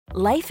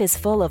Life is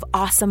full of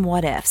awesome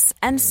what-ifs,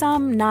 and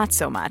some not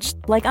so much,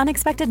 like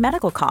unexpected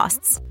medical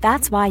costs.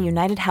 That's why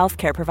United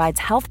Healthcare provides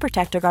Health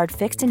Protector Guard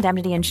fixed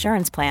indemnity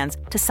insurance plans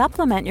to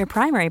supplement your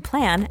primary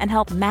plan and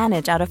help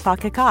manage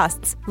out-of-pocket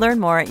costs. Learn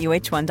more at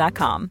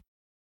uh1.com.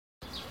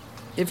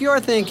 If you're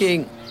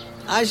thinking,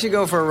 I should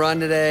go for a run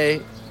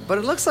today, but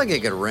it looks like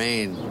it could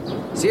rain,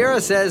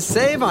 Sierra says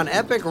save on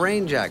Epic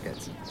rain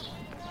jackets.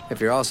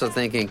 If you're also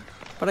thinking,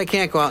 but I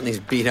can't go out in these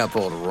beat-up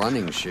old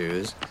running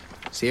shoes,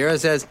 Sierra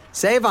says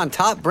save on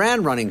top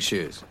brand running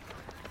shoes.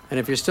 And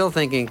if you're still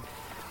thinking,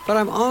 but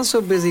I'm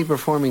also busy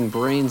performing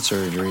brain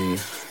surgery,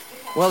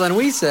 well, then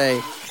we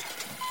say,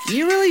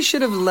 you really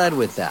should have led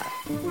with that.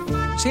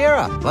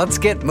 Sierra, let's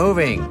get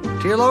moving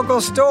to your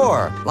local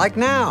store, like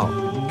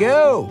now.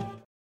 Go!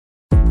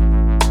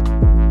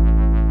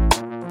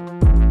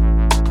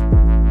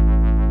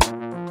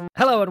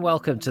 Hello and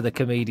welcome to the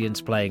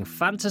Comedians Playing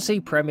Fantasy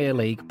Premier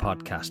League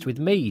podcast with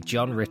me,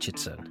 John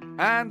Richardson.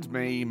 And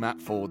me, Matt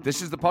Ford.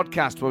 This is the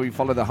podcast where we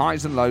follow the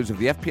highs and lows of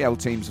the FPL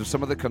teams of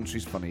some of the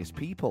country's funniest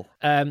people.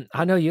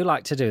 I know you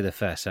like to do the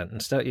first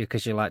sentence, don't you?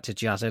 Because you like to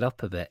jazz it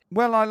up a bit.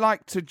 Well, I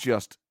like to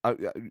just...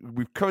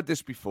 we've covered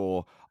this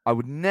before. I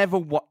would never,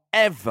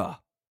 whatever...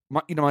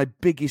 My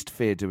biggest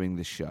fear doing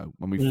this show,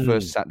 when we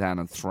first sat down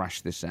and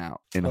thrashed this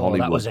out in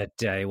Hollywood... that was a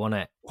day,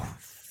 wasn't it?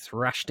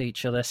 Thrashed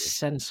each other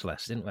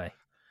senseless, didn't we?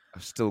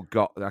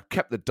 I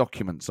kept the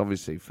documents,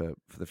 obviously, for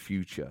the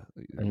future.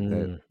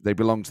 They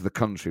belong to the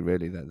country,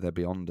 really. They're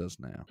beyond us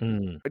now.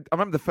 I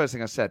remember the first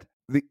thing I said,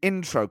 the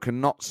intro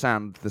cannot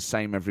sound the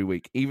same every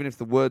week, even if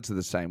the words are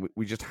the same.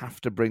 We just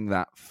have to bring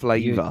that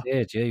flavour. You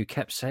did, yeah. You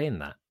kept saying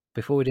that.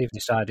 Before we'd even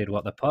decided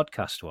what the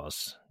podcast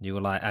was, you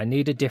were like, I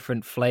need a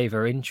different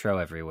flavour intro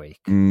every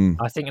week.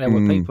 I think there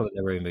were people in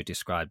the room who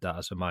described that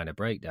as a minor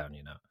breakdown,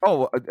 you know.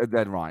 Oh,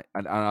 then right.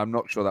 And I'm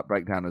not sure that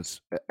breakdown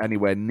is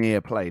anywhere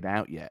near played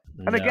out yet.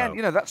 And again,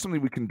 that's something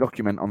we can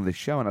document on this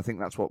show. And I think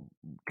that's what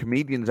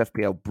Comedians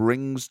FPL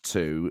brings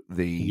to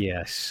the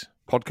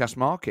podcast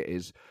market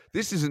is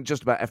this isn't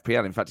just about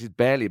FPL. In fact, it's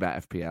barely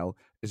about FPL.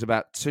 It's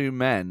about two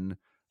men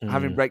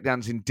having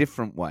breakdowns in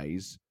different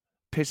ways,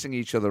 pissing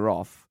each other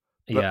off.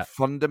 But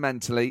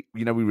fundamentally,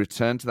 we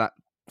return to that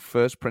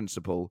first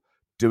principle,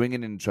 doing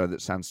an intro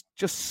that sounds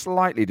just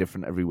slightly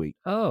different every week.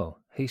 Oh,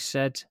 he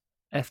said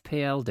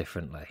FPL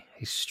differently.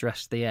 He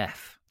stressed the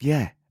F.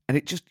 Yeah. And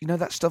it just,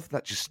 that stuff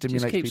that just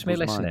stimulates just keeps me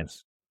listening.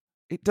 Minds.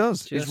 It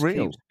does. Just it's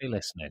real. Keeps me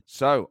listening.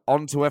 So,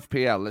 on to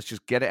FPL. Let's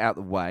just get it out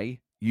of the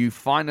way. You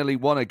finally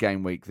won a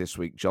game week this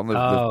week, John.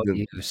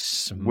 You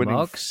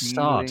smug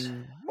start.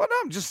 Well, no,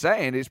 I'm just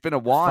saying, it's been a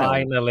while.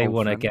 Finally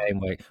won a game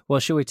week.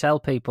 Well, should we tell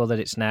people that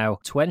it's now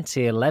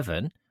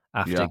 2011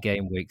 after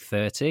game week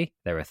 30?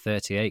 There are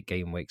 38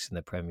 game weeks in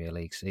the Premier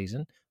League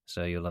season,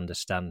 so you'll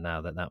understand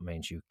now that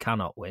means you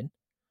cannot win.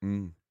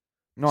 No,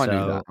 I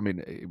knew that. I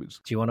mean, it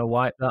was... Do you want to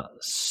wipe that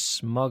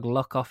smug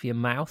look off your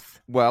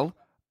mouth? Well,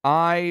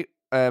 I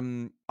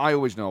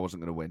always know I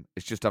wasn't going to win.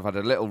 It's just I've had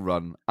a little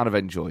run and I've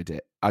enjoyed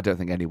it. I don't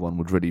think anyone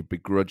would really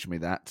begrudge me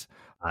that.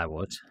 I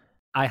would.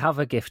 I have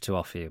a gift to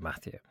offer you,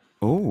 Matthew.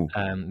 Oh.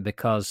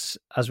 Because,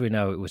 as we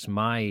know, it was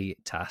my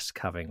task,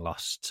 having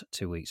lost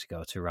 2 weeks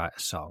ago, to write a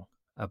song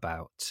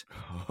about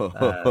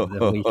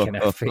the week in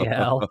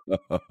FPL.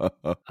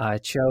 I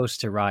chose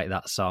to write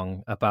that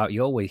song about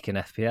your week in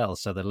FPL,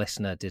 so the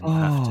listener didn't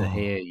have to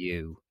hear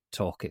you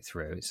talk it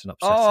through. It's an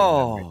upsetting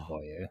memory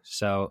for you.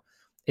 So...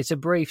 it's a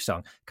brief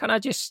song. Can I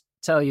just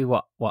tell you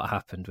what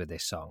happened with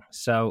this song?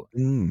 So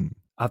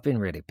I've been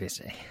really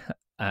busy.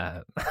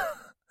 I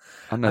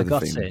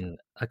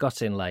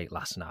got in late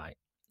last night.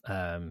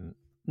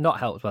 Not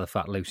helped by the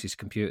fact Lucy's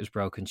computer's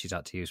broken. She's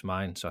had to use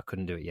mine, so I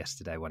couldn't do it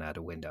yesterday when I had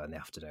a window in the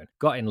afternoon.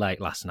 Got in late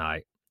last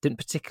night. Didn't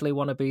particularly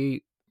want to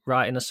be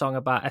writing a song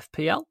about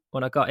FPL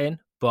when I got in,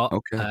 but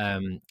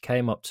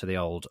came up to the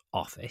old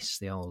office,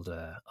 the old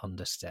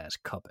understairs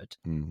cupboard,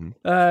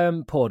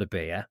 poured a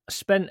beer,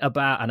 spent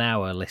about an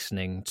hour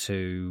listening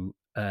to...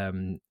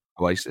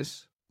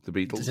 Oasis, the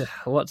Beatles.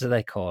 What do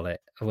they call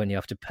it when you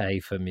have to pay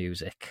for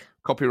music?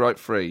 Copyright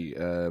free.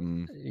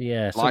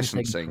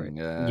 Licensing.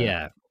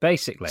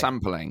 Basically.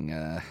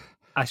 Sampling.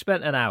 I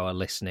spent an hour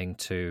listening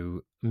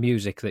to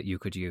music that you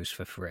could use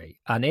for free.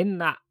 And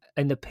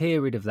in the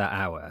period of that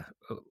hour,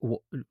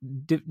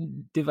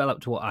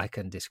 developed what I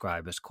can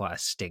describe as quite a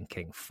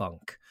stinking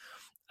funk,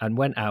 and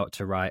went out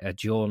to write a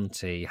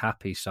jaunty,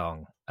 happy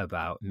song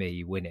about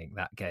me winning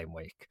that game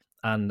week.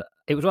 And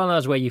it was one of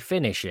those where you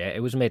finish it. It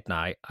was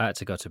midnight. I had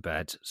to go to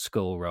bed,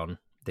 school run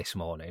this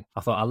morning.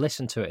 I thought I'll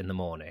listen to it in the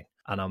morning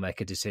and I'll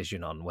make a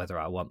decision on whether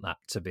I want that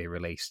to be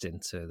released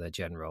into the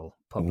general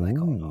public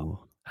or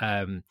not.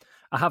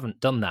 I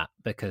haven't done that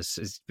because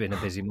it's been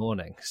a busy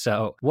morning.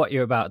 So what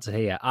you're about to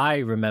hear, I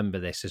remember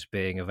this as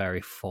being a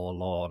very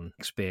forlorn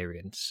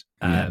experience.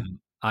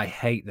 I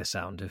hate the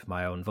sound of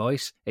my own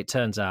voice. It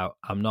turns out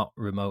I'm not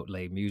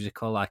remotely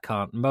musical.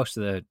 Most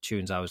of the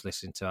tunes I was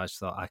listening to, I just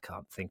thought, I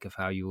can't think of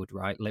how you would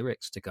write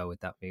lyrics to go with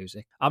that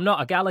music. I'm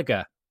not a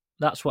Gallagher.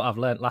 That's what I've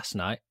learnt last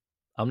night.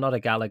 I'm not a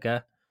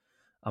Gallagher.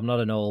 I'm not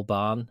an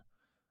Allbarn.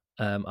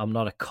 I'm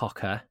not a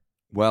Cocker.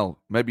 Well,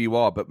 maybe you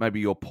are, but maybe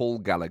you're Paul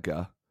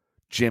Gallagher,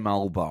 Jim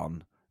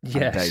Albarn,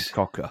 and Dave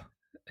Cocker.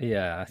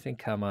 Yeah, I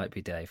think I might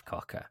be Dave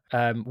Cocker.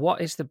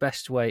 What is the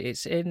best way?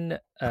 It's in...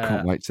 I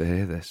can't wait to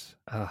hear this.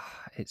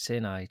 It's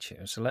in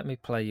iTunes. So let me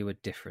play you a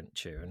different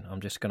tune.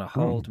 I'm just going to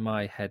hold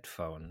my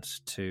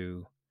headphones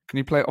to... Can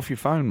you play it off your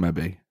phone,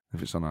 maybe,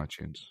 if it's on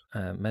iTunes?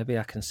 Maybe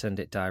I can send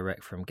it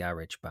direct from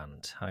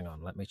GarageBand. Hang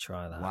on, let me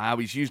try that. Wow,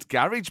 he's used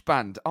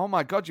GarageBand. Oh,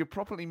 my God, you're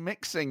properly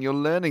mixing. You're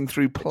learning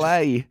through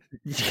play.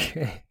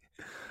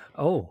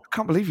 Oh. I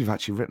can't believe you've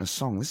actually written a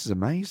song. This is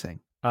amazing.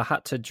 I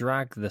had to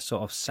drag the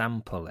sort of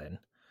sample in.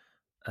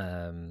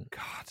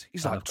 God,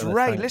 he's like,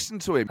 Dre, listen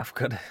to him. I've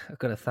got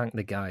to thank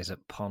the guys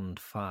at Pond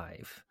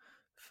 5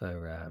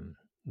 for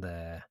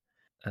their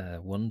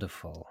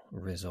wonderful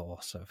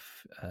resource of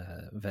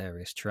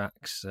various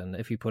tracks. And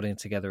if you're putting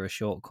together a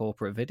short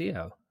corporate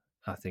video,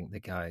 I think the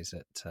guys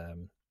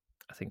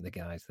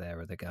there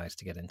are the guys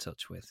to get in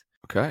touch with.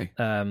 Okay.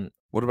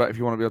 What about if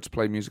you want to be able to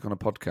play music on a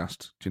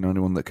podcast? Do you know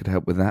anyone that could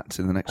help with that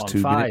in the next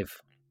 2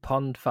 minutes?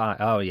 Pond 5.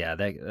 Oh, yeah.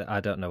 I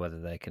don't know whether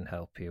they can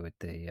help you with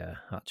the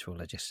actual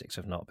logistics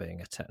of not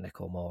being a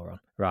technical moron.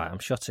 Right, I'm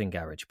shutting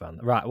GarageBand.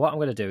 Right, what I'm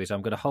going to do is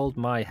I'm going to hold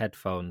my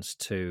headphones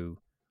to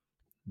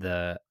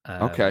the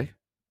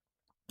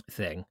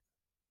thing.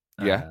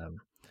 Yeah.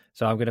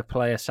 So I'm going to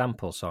play a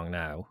sample song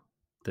now.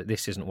 That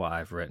this isn't what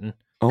I've written.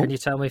 Oh. Can you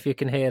tell me if you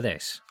can hear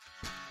this?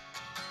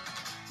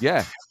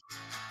 Yeah.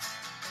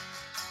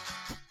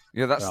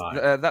 Yeah,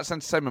 that's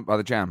Entertainment by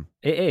The Jam.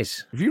 It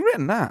is. Have you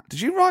written that?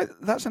 Did you write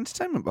That's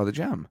Entertainment by The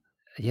Jam?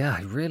 Yeah,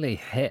 I really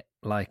hit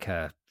like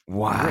a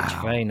rich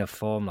vein of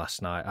form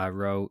last night. I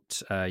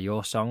wrote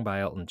Your Song by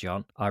Elton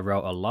John. I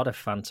wrote a lot of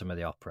Phantom of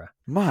the Opera.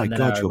 My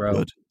God, you're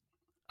good.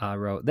 I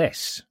wrote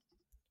this,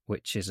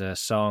 which is a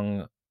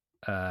song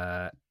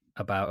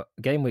about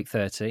Game Week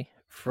 30.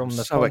 From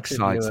the so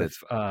excited.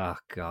 Oh,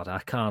 God, I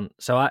can't.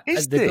 So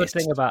the good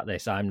thing about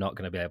this, I'm not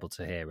going to be able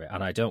to hear it,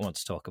 and I don't want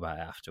to talk about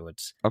it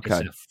afterwards. Okay.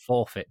 It's a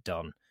forfeit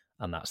done,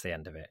 and that's the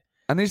end of it.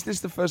 And is this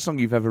the first song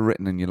you've ever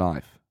written in your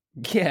life?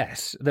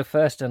 Yes, the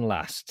first and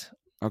last.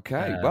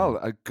 Okay, well,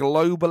 a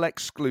global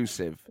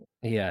exclusive.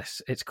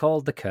 Yes, it's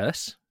called The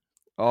Curse.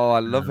 Oh, I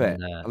love it.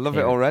 I love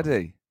it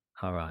already.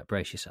 All right,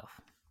 brace yourself.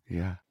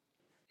 Yeah.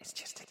 It's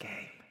just a game.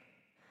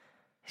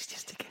 It's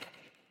just a game.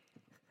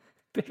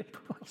 Big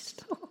boy,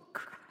 stop.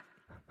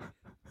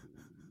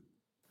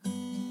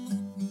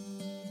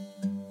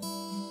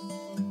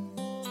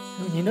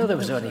 You know there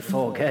was only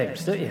 4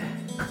 games, don't you?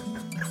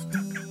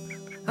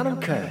 And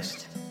I'm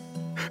cursed.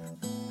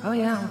 Oh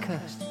yeah, I'm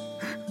cursed.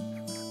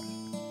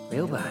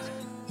 Real bad.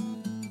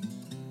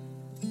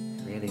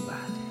 Really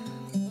bad.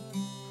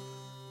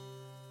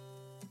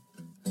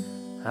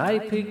 I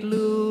picked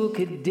Luke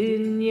at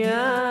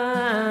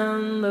Dinya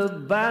and the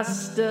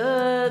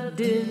bastard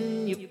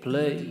didn't you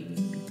play?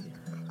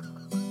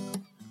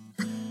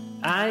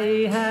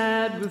 I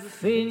had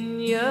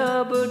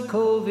Rafinha, but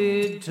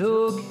COVID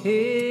took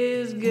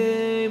his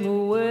game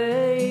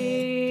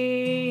away.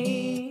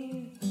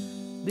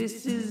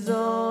 This is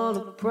all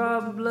a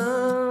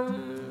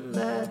problem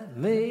that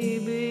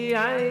maybe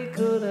I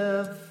could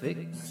have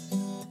fixed.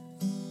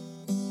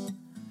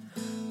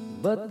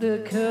 But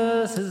the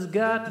curse has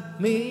got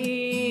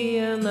me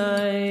and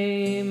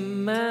I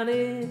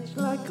manage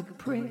like a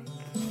prick.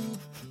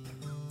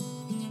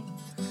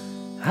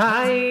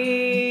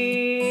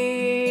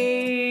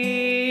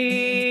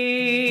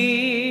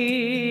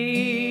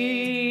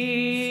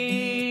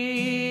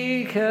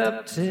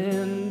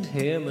 Captain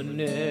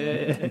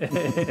Jimenez.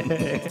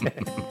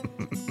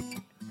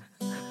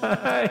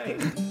 I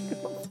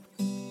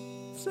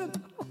said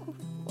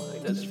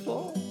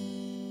 -4.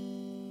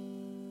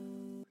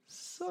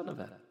 Son of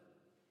a.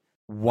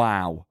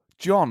 Wow,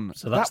 John,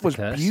 So that was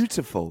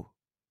beautiful.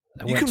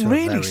 You can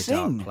really sing.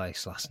 I went to a very dark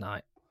place last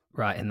night.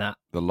 Right in that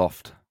The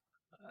Loft.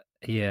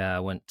 Yeah, I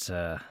went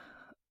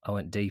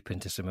deep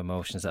into some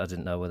emotions that I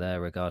didn't know were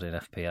there regarding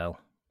FPL.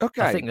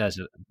 Okay. I think there's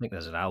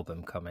an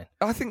album coming.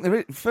 I think there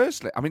is.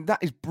 Firstly, I mean,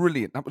 that is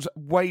brilliant. That was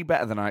way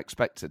better than I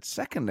expected.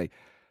 Secondly,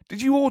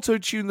 did you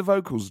auto-tune the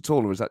vocals at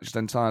all, or is that just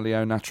entirely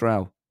au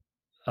naturel?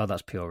 Oh,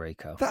 that's pure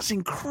Rico. That's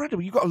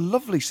incredible. You've got a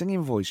lovely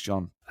singing voice,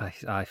 John.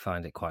 I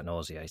find it quite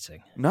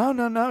nauseating. No.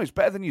 It's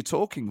better than your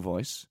talking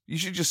voice. You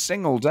should just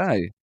sing all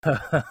day.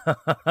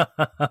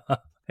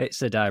 It's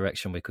the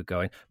direction we could go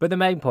in. But the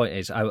main point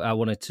is I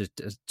wanted to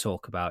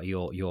talk about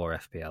your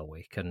FPL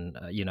week. And,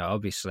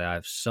 obviously I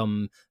have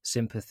some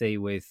sympathy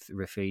with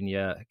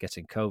Rafinha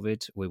getting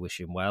COVID. We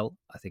wish him well.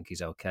 I think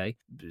he's okay.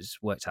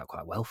 It's worked out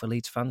quite well for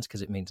Leeds fans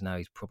because it means now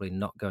he's probably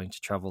not going to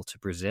travel to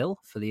Brazil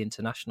for the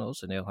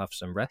internationals and he'll have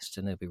some rest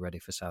and he'll be ready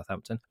for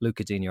Southampton.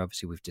 Luca Digne,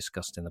 obviously, we've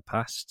discussed in the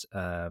past.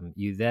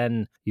 You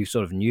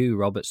sort of knew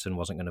Robertson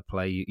wasn't going to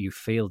play. You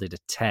fielded a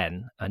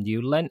 10 and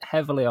you lent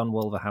heavily on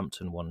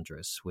Wolverhampton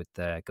Wanderers with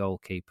their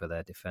goalkeeper,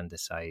 their defender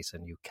Saiz,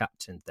 and you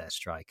captained their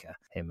striker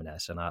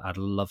Jimenez. And I'd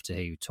love to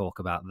hear you talk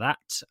about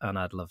that, and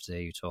I'd love to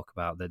hear you talk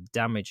about the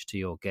damage to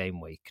your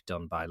game week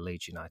done by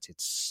Leeds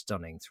United's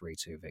stunning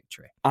 3-2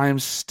 victory. I am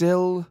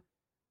still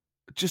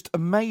just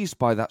amazed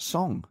by that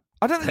song.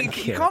 I don't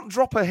think you can't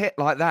drop a hit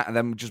like that and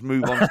then just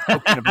move on to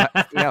talking about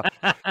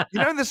FPL. You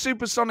know, in the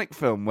Supersonic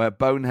film where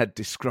Bonehead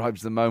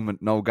describes the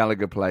moment Noel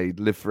Gallagher played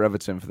Live for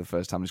Everton for the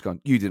first time, he's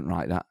gone, "You didn't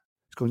write that."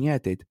 He's gone, "Yeah, I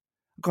did."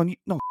 I've gone,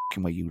 "No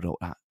f***ing way you wrote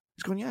that."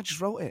 He's gone, "Yeah, I just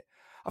wrote it."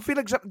 I feel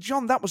exactly,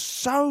 John. That was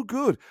so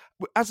good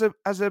as a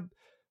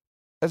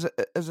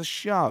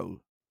show,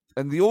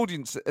 and the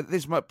audience at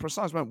this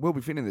precise moment will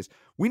be feeling this.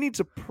 We need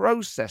to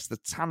process the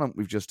talent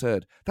we've just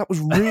heard. That was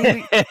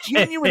really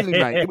genuinely,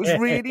 mate. It was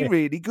really,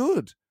 really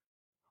good.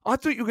 I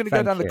thought you were going to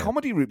go down the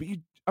comedy route,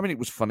 but it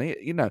was funny,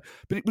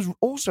 but it was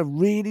also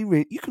really,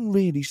 really, you can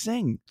really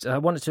sing. I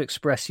wanted to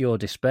express your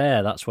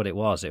despair. That's what it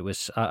was. It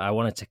was, I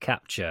wanted to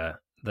capture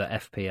the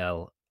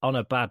FPL on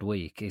a bad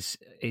week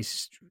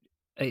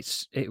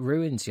it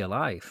ruins your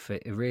life.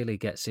 It really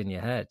gets in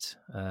your head.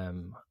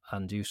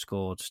 And you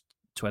scored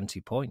 20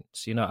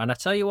 points, and I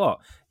tell you what,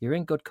 you're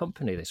in good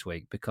company this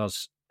week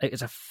because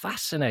it's a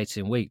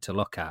fascinating week to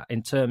look at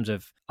in terms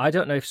of, I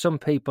don't know if some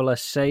people are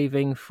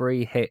saving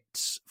free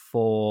hits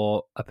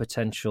for a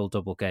potential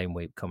double game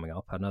week coming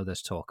up. I know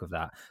there's talk of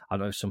that. I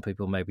know some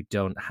people maybe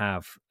don't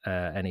have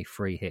any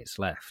free hits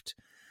left,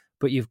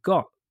 but you've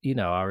got,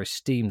 our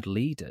esteemed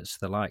leaders,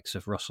 the likes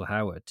of Russell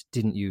Howard,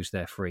 didn't use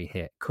their free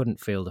hit, couldn't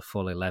field a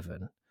full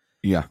 11.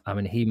 Yeah. I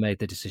mean, he made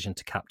the decision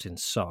to captain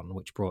Son,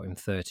 which brought him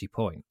 30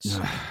 points.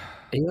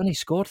 He only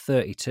scored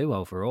 32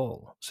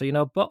 overall.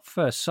 So, but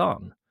for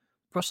Son,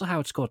 Russell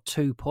Howard scored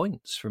 2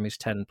 points from his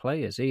 10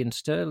 players. Ian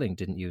Sterling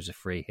didn't use a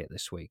free hit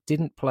this week,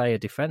 didn't play a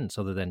defence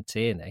other than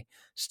Tierney,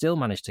 still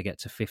managed to get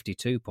to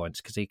 52 points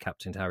because he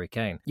captained Harry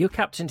Kane. You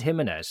captained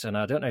Jimenez, and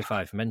I don't know if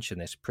I've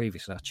mentioned this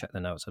previously. I checked the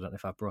notes. I don't know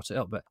if I brought it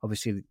up, but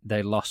obviously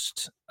they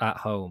lost at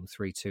home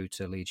 3-2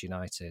 to Leeds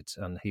United,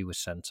 and he was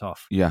sent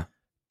off. Yeah.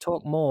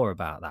 Talk more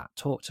about that.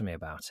 Talk to me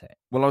about it.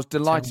 Well, I was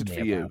delighted for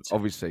you,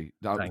 obviously.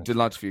 I was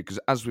delighted for you because,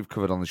 as we've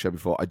covered on the show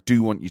before, I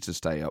do want you to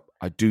stay up.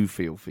 I do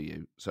feel for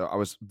you.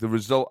 So the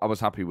result I was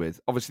happy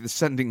with. Obviously, the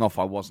sending off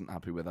I wasn't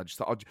happy with. I just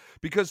thought,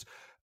 because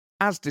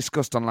as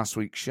discussed on last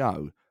week's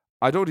show,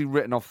 I'd already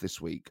written off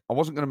this week. I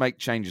wasn't going to make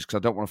changes because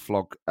I don't want to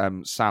flog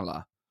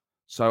Salah.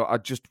 So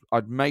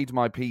I'd made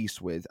my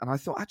peace with, and I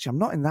thought, actually, I'm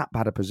not in that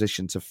bad a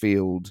position to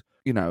field,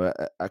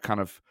 a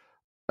kind of,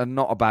 and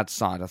not a bad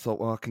side. I thought,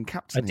 well, I can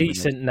captain a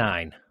decent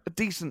 9. A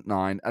decent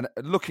 9. And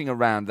looking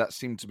around, that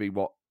seemed to be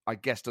what I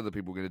guessed other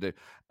people were going to do.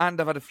 And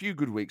I've had a few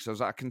good weeks. So I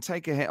was like, I can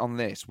take a hit on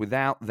this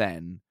without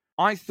then.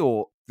 I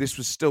thought this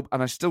was still,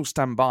 and I still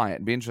stand by it.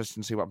 It'd be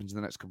interesting to see what happens in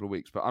the next couple of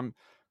weeks. But I'm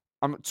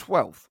at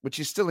 12th, which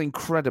is still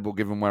incredible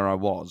given where I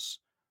was.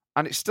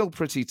 And it's still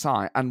pretty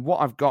tight. And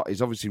what I've got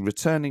is obviously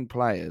returning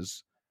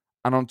players.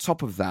 And on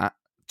top of that,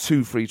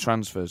 2 free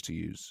transfers to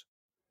use.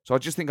 So I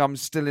just think I'm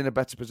still in a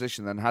better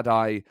position than had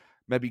I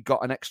maybe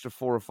got an extra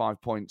 4 or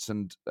 5 points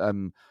and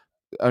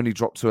only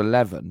dropped to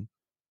 11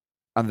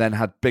 and then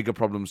had bigger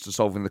problems to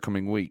solve in the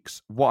coming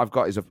weeks. What I've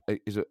got is a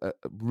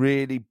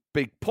really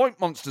big point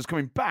monsters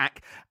coming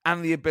back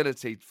and the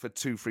ability for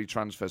 2 free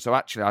transfers. So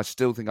actually, I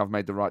still think I've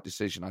made the right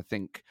decision. I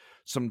think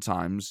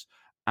sometimes,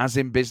 as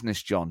in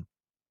business, John,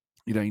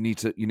 you need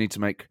to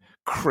make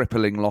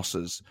crippling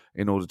losses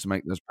in order to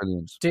make those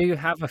billions. Do you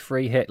have a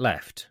free hit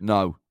left?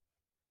 No.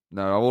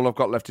 All I've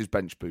got left is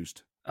bench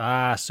boost.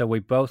 So we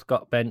both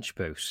got bench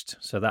boost.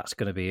 So that's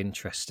going to be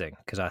interesting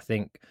because I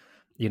think,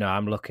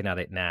 I'm looking at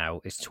it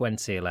now. It's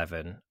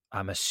 2011.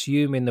 I'm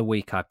assuming the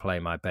week I play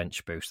my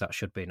bench boost, that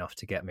should be enough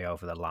to get me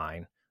over the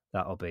line.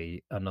 That'll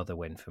be another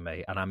win for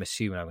me. And I'm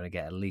assuming I'm going to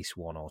get at least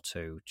 1 or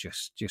 2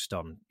 just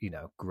on,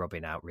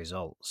 grubbing out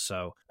results.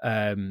 So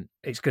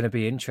it's going to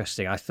be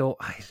interesting. I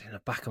thought, in the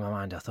back of my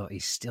mind, I thought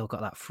he's still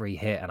got that free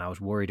hit. And I was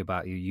worried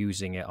about you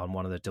using it on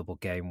one of the double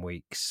game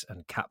weeks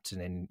and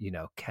captaining,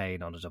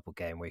 Kane on a double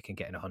game week and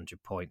getting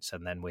 100 points.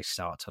 And then we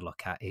start to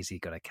look at, is he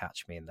going to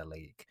catch me in the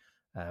league?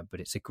 But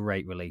it's a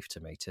great relief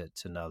to me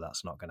to know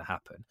that's not going to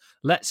happen.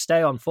 Let's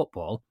stay on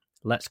football.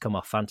 Let's come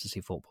off fantasy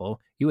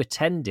football. You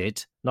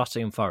attended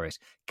Nottingham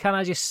Forest. Can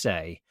I just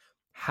say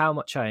how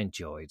much I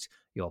enjoyed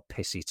your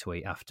pissy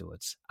tweet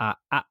afterwards? I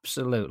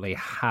absolutely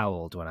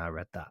howled when I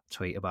read that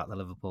tweet about the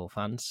Liverpool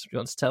fans. Do you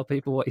want to tell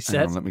people what he said?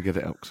 Hang on, let me get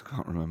it up because I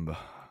can't remember.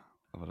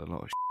 I've had a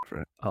lot of shit for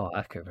it. Oh,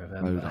 I can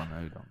remember. Hold on.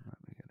 Let me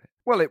get it.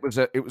 Well, it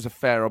was a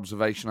fair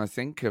observation, I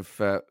think, of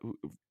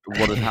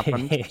what had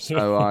happened.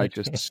 So I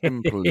just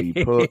simply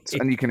put,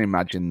 and you can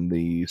imagine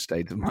the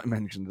state of my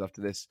mentions after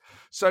this.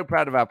 So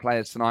proud of our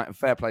players tonight, and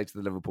fair play to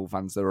the Liverpool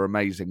fans. They were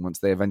amazing once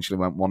they eventually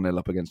went 1-0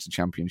 up against a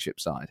championship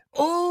side.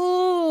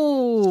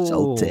 Oh,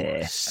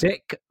 salty.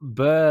 Sick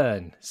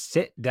burn.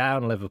 Sit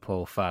down,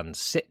 Liverpool fans.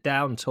 Sit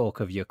down, talk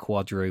of your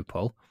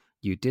quadruple.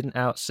 You didn't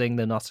outsing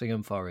the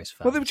Nottingham Forest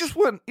fans. Well, they just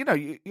weren't,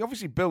 you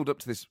obviously build up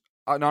to this.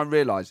 And I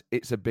realise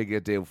it's a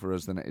bigger deal for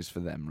us than it is for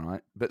them,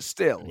 right? But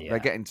still, they're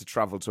getting to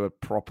travel to a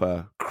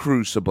proper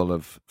crucible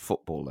of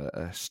football,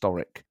 a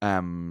historic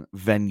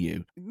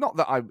venue. Not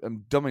that I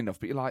am dumb enough,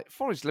 but you're like,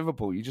 Forest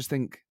Liverpool, you just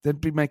think they'd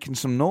be making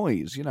some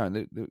noise, you know,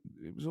 it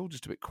was all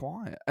just a bit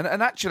quiet. And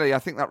actually, I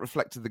think that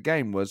reflected the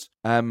game was,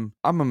 I'm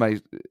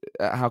amazed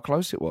at how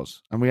close it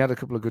was. And we had a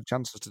couple of good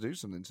chances to do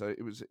something. So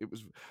it was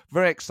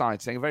very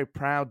exciting, a very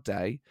proud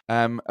day,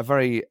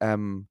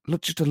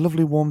 just a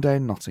lovely warm day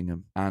in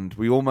Nottingham. And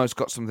we almost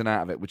got something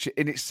out of it, which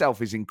in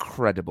itself is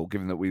incredible,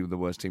 given that we were the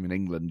worst team in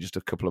England just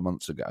a couple of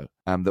months ago,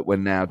 that we're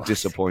now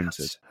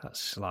disappointed. That's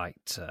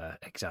slight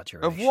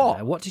exaggeration. Of what?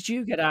 There. What did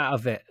you get out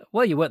of it?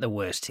 Well, you weren't the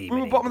worst team.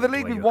 We were bottom of the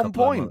league with 1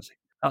 point.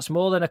 That's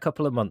more than a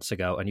couple of months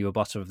ago, and you were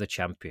bottom of the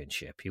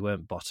championship. You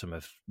weren't bottom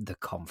of the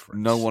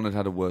conference. No one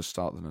had a worse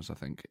start than us, I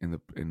think, in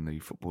the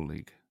Football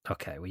League.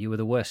 Okay, well, you were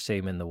the worst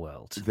team in the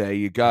world. There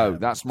you go.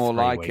 That's more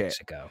like it.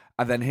 Ago.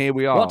 And then here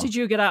we are. What did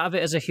you get out of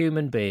it as a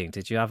human being?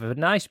 Did you have a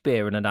nice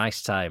beer and a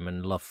nice time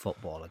and love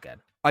football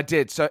again? I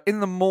did. So in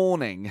the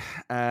morning...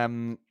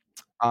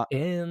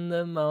 in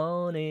the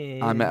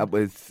morning, I met up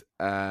with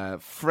a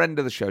friend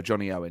of the show,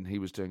 Johnny Owen. He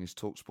was doing his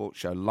TalkSport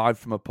show live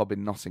from a pub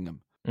in Nottingham.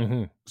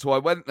 Mm-hmm. So I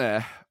went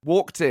there,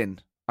 walked in.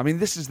 I mean,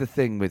 this is the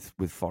thing with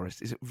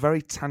Forest. It's a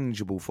very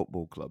tangible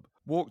football club.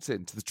 Walked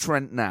into the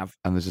Trent Nav,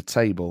 and there's a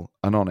table,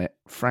 and on it,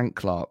 Frank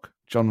Clark,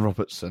 John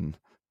Robertson,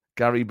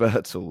 Gary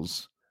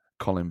Birtles,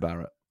 Colin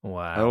Barrett.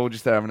 Wow. They're all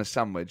just there having a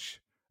sandwich.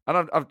 And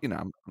I'm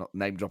not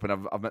name dropping.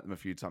 I've met them a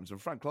few times.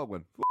 And Frank Clark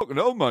went, "Fucking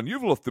hell, man,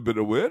 you've lost a bit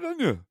of weight, haven't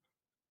you?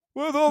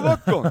 Where's all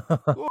that gone?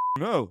 Oh,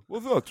 no.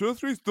 What's that, 2 or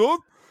 3 stone?"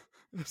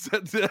 I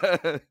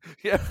said,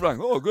 "Yeah, Frank.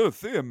 Oh, good to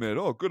see you, mate.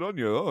 Oh, good on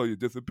you. Oh, you're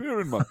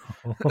disappearing, man."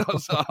 I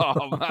was like,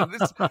 "Oh, man,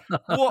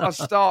 what a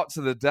start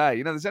to the day."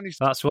 You know, there's only...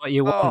 That's what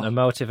you want, a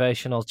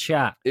motivational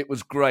chat. It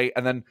was great.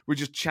 And then we're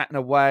just chatting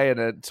away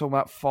and talking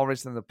about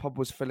Forest, and the pub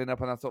was filling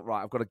up. And I thought,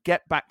 right, I've got to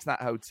get back to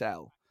that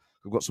hotel.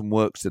 I've got some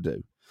work to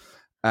do.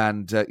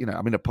 And,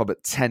 I'm in a pub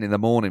at 10 in the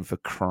morning, for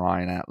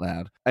crying out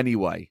loud.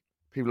 Anyway,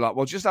 people are like,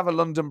 well, just have a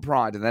London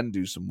Pride and then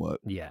do some work.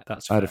 Yeah,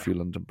 that's I had a few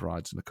London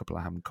Prides and a couple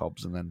of ham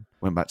cobs, and then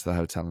went back to the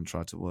hotel and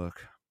tried to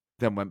work.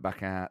 Then went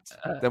back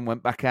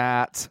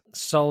out.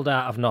 Sold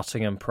out of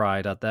Nottingham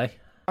Pride, had they?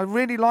 I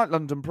really like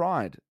London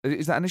Pride.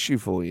 Is that an issue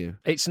for you?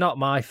 It's not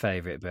my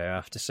favourite beer, I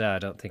have to say. I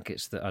don't think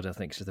it's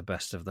the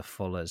best of the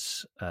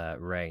Fuller's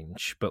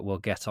range, but we'll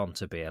get on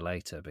to beer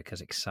later,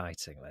 because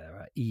excitingly there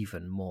are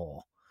even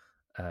more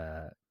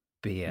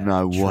beer.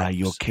 No way,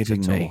 you're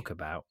kidding me. Talk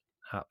about.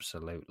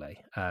 Absolutely.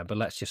 But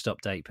let's just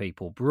update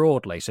people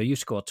broadly. So you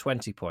scored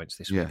 20 points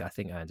this week. I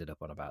think I ended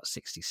up on about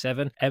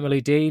 67.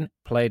 Emily Dean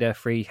played her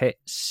free hit,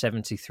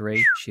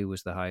 73. She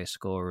was the highest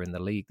scorer in the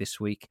league this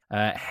week.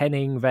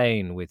 Henning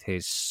Vane with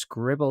his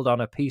scribbled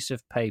on a piece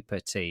of paper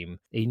team.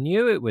 He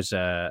knew it was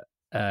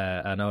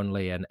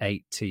only an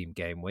 8-team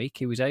game week.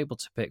 He was able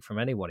to pick from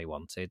anyone he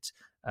wanted.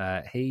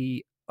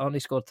 He only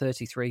scored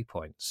 33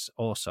 points.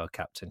 Also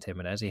captained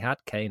Jimenez. He had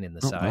Kane in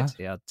the side. Bad.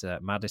 He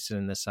had Maddison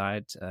in the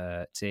side.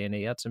 Tierney.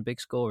 He had some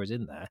big scorers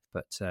in there,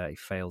 but he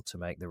failed to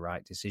make the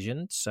right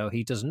decision. So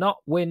he does not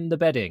win the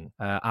bedding.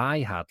 I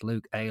had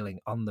Luke Ayling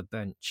on the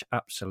bench.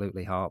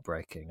 Absolutely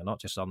heartbreaking. And not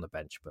just on the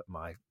bench, but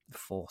my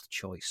 4th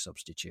choice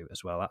substitute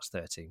as well. That's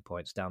 13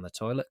 points down the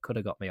toilet. Could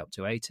have got me up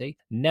to 80.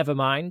 Never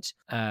mind.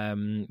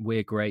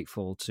 We're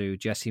grateful to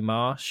Jesse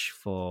Marsh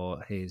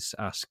for his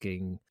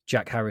asking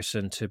Jack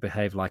Harrison to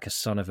behave like a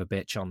son of a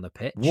bitch on the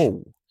pitch.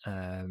 Whoa.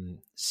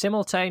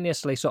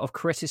 Simultaneously sort of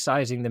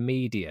criticising the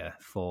media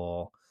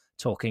for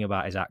talking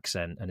about his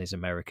accent and his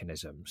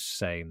Americanisms,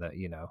 saying that,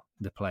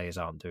 the players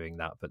aren't doing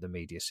that, but the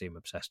media seem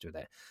obsessed with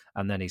it.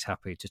 And then he's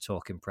happy to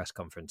talk in press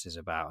conferences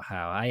about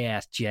how I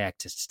asked Jack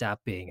to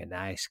stop being a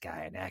nice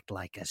guy and act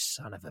like a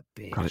son of a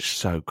bitch. God, it's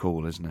so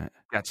cool, isn't it?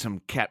 Got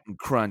some Captain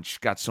Crunch,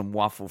 got some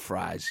waffle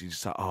fries.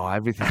 He's like,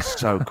 everything's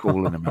so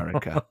cool in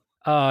America.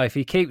 If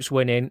he keeps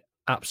winning,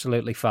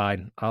 absolutely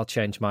fine. I'll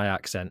change my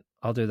accent.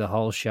 I'll do the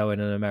whole show in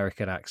an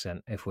American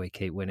accent if we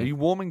keep winning. Are you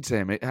warming to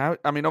him?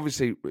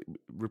 Obviously,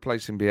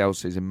 replacing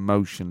Bielsa is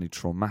emotionally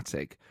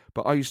traumatic,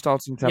 but are you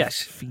starting to have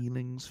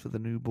feelings for the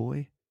new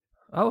boy?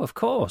 Oh, of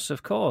course.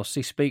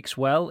 He speaks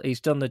well.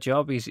 He's done the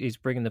job. He's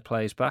bringing the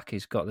players back.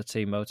 He's got the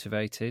team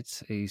motivated.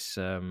 He's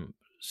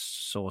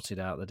sorted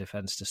out the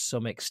defence to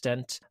some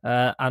extent.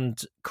 And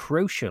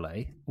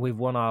crucially, we've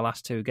won our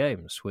last 2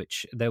 games,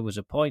 which there was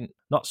a point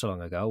not so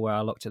long ago where I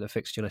looked at the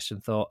fixture list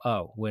and thought,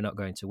 we're not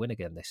going to win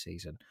again this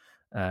season.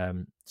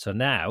 So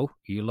now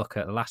you look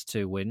at the last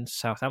 2 wins,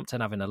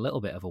 Southampton having a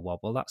little bit of a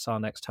wobble. That's our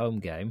next home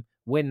game.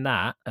 Win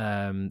that.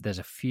 There's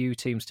a few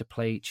teams to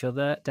play each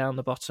other down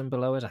the bottom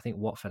below us. I think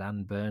Watford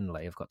and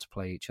Burnley have got to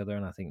play each other,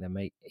 and I think they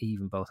may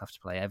even both have to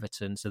play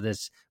Everton. So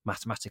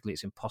mathematically,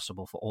 it's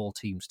impossible for all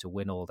teams to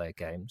win all their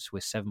games. We're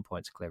 7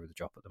 points clear of the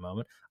drop at the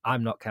moment.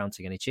 I'm not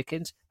counting any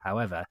chickens.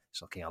 However,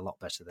 it's looking a lot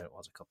better than it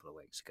was a couple of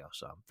weeks ago.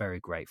 So I'm very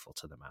grateful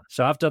to the man.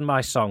 So I've done my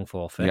song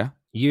forfeit. Yeah.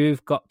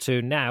 You've got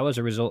to now, as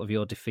a result of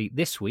your defeat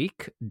this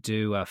week,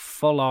 do a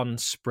full-on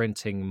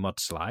sprinting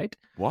mudslide.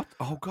 What?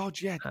 Oh, God,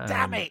 yeah.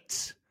 Damn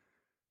it.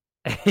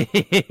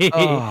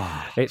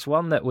 It's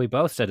one that we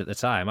both said at the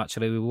time,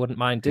 actually, we wouldn't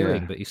mind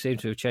doing, but you seem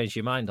to have changed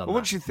your mind on that.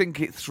 Once you think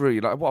it through,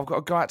 you're like, I've got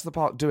to go out to the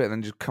park, do it, and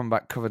then just come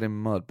back covered in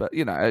mud. But,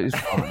 it's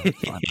fine.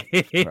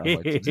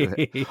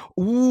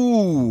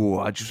 Ooh,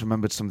 I just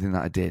remembered something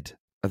that I did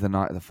at the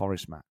night of the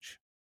Forest match.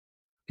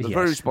 I was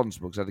very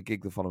responsible because I had a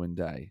gig the following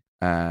day.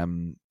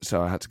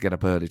 So I had to get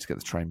up early to get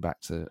the train back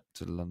to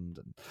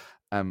London.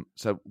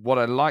 So what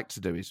I like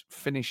to do is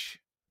finish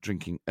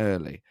drinking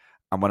early.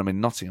 And when I'm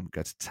in Nottingham,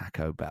 go to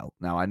Taco Bell.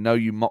 Now, I know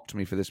you mocked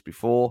me for this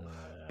before,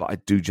 but I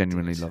do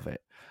genuinely love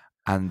it.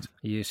 And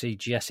you see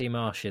Jesse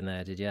Marsh in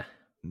there, did you?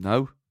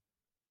 No.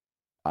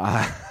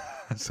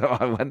 So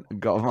I went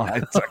and got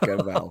my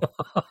Taco Bell.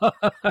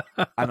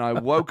 And I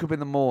woke up in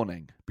the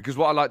morning, because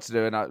what I like to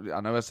do, and I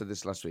know I said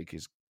this last week,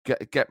 is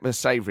get a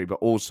savoury, but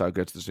also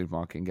go to the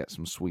supermarket and get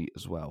some sweet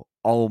as well.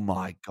 Oh,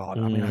 my God.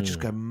 I mean, I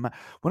just go mad.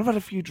 When I've had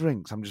a few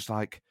drinks, I'm just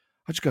like,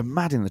 I just go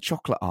mad in the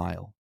chocolate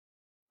aisle.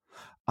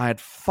 I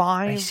had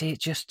 5 it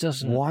just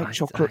doesn't, white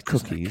chocolate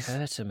cookies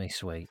occur to me,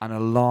 sweet, and a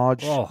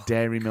large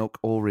dairy milk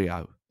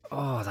Oreo.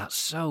 Oh, that's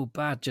so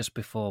bad just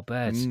before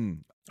bed.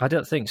 I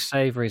don't think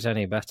savoury's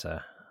any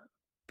better,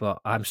 but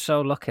I'm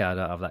so lucky I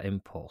don't have that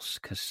impulse,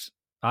 because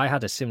I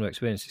had a similar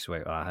experience this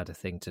week where I had a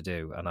thing to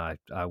do and I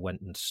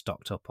went and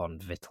stocked up on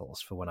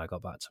Vittles for when I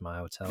got back to my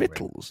hotel room.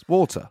 Vittles?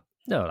 Water?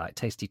 No, like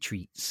tasty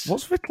treats.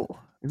 What's Vittle?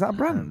 Is that a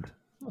brand?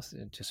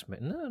 It just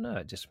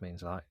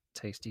means like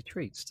tasty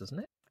treats, doesn't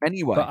it?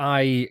 Anyway. But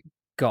I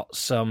got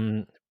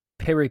some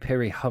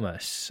piri-piri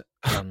hummus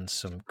and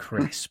some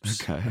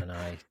crisps, and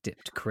I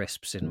dipped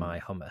crisps in my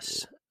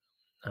hummus.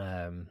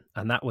 And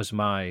that was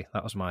my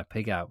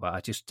pig out, but I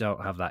just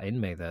don't have that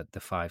in me, the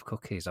 5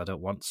 cookies. I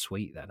don't want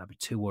sweet then. I'd be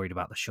too worried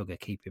about the sugar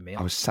keeping me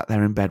up. I was sat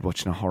there in bed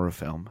watching a horror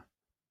film,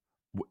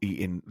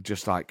 eating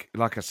just like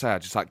I say, I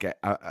just like get,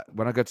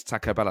 when I go to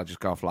Taco Bell, I just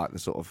go off like the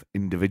sort of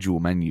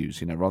individual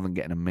menus, rather than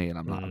getting a meal.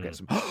 I'm like, I'll get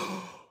some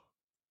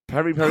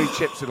peri-peri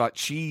chips with like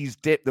cheese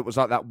dip that was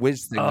like that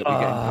whiz thing that we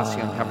get in Passion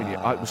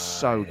Caviar. It was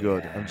so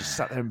good. I just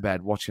sat there in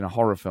bed watching a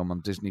horror film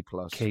on Disney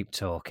Plus. Keep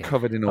talking.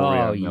 Covered in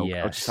Oreo milk.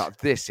 Yes. I just thought,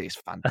 this is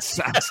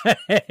fantastic.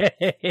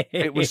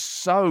 It was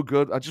so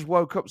good. I just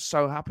woke up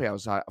so happy. I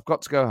was like, I've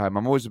got to go home.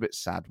 I'm always a bit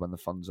sad when the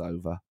fun's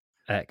over.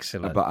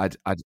 Excellent. But I'd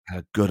had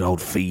a good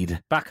old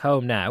feed. Back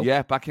home now?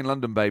 Yeah, back in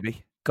London,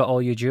 baby. Got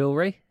all your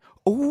jewellery?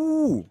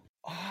 Ooh.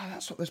 Oh,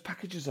 that's what those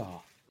packages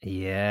are.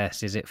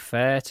 Yes. Is it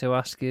fair to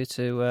ask you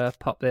to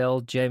pop the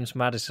old James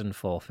Maddison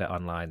forfeit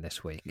online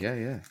this week?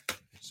 Yeah.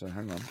 So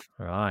hang on.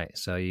 Right.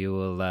 So you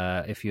will,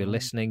 if you're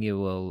listening, you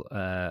will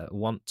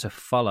want to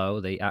follow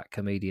the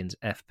 @Comedians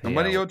FPL. And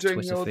when are you doing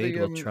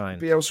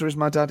Bielsa is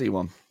my daddy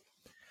one?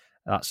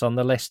 That's on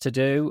the list to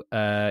do.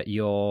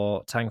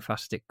 Your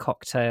Tangfastic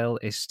cocktail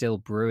is still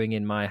brewing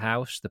in my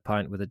house. The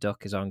Pint with a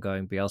Duck is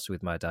ongoing. Bielsa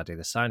with my daddy.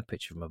 The signed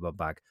picture of my bum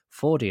bag.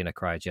 4D in a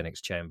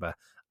cryogenics chamber.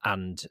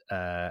 And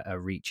a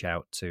reach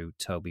out to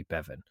Toby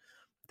Bevan.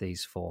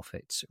 These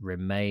forfeits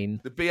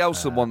remain. The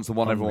Bielsa one's the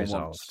one unresolved.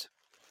 Everyone wants.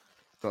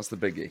 That's the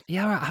biggie.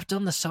 Yeah, right, I've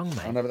done the song,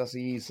 mate. I know, but that's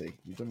the easy.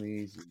 You've done the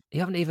easy. You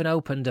haven't even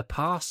opened a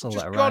parcel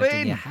Just that got arrived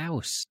in your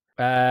house.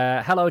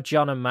 Hello,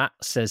 John and Matt,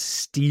 says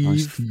Steve. Hi,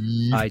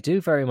 Steve. I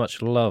do very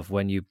much love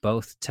when you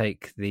both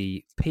take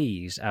the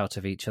P's out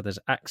of each other's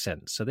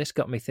accents. So this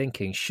got me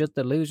thinking, should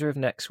the loser of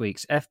next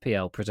week's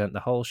FPL present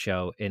the whole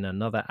show in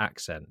another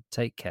accent?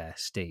 Take care,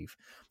 Steve.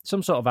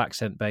 Some sort of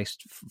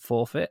accent-based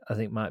forfeit, I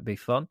think, might be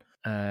fun,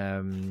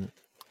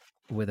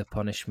 with a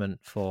punishment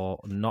for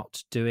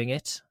not doing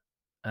it.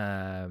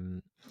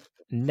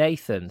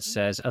 Nathan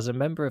says, as a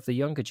member of the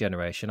younger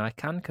generation, I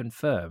can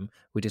confirm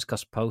we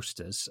discussed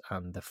posters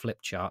and the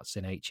flip charts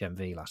in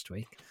HMV last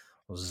week,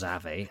 or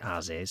Zavi,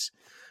 as is.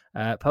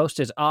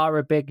 Posters are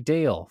a big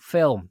deal.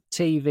 Film,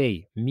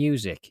 TV,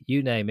 music,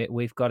 you name it,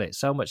 we've got it.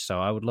 So much so,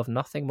 I would love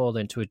nothing more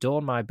than to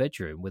adorn my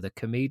bedroom with a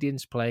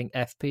Comedians Playing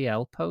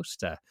FPL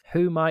poster.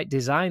 Who might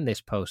design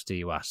this poster,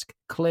 you ask?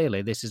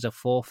 Clearly, this is a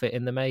forfeit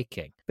in the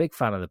making. Big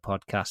fan of the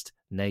podcast,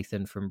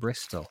 Nathan from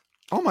Bristol.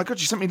 Oh my God,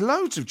 you sent me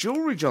loads of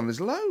jewellery, John.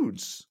 There's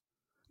loads.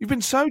 You've been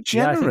so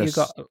generous.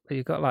 Yeah, I think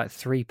you've got like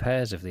 3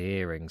 pairs of the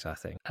earrings, I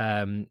think.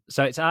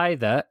 So it's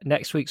either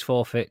next week's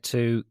forfeit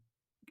to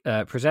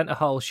present a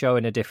whole show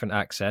in a different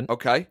accent.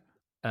 Okay.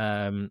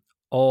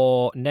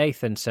 Or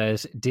Nathan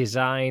says,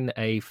 design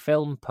a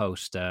film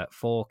poster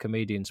for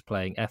Comedians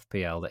Playing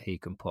FPL that he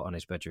can put on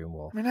his bedroom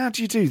wall. I mean, how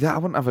do you do that? I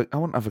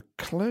wouldn't have a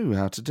clue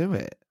how to do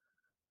it.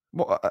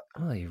 What?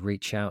 Well, you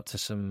reach out to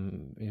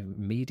some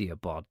media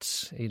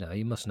bods.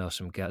 You must know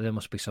there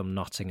must be some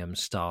Nottingham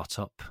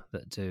startup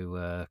that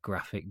do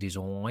graphic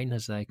design,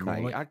 as they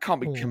call it. I can't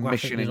be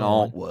commissioning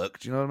artwork.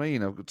 Do you know what I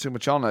mean? I've got too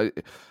much on.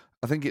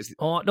 I think it's.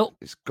 Oh no!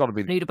 It's got to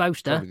be. Need a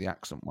poster. Got to be the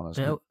accent one,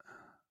 isn't it?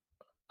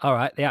 All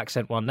right, the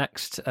accent one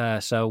next.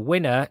 So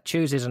winner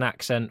chooses an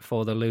accent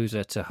for the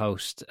loser to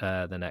host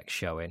the next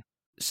showing.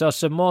 So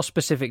some more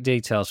specific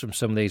details from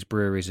some of these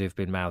breweries who've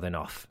been mouthing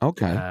off.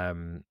 Okay.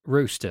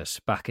 Roosters,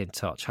 back in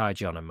touch. Hi,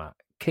 John and Matt.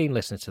 keen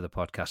listener to the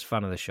podcast,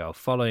 fan of the show,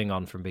 following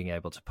on from being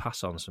able to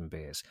pass on some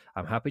beers,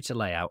 I'm happy to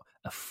lay out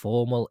a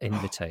formal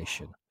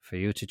invitation for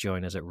you to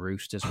join us at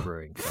Roosters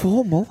Brewing Club.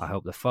 Formal? I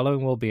hope the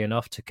following will be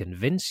enough to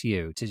convince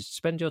you to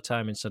spend your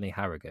time in sunny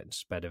Harrogate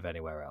instead of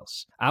anywhere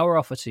else. Our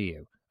offer to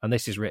you, and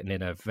this is written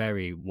in a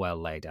very well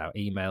laid out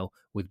email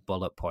with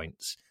bullet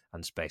points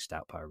and spaced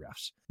out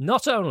paragraphs.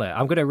 Not only,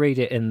 I'm going to read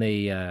it in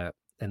the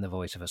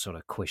voice of a sort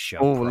of quiz show.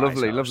 Oh,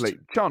 lovely.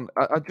 John,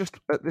 I just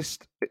at this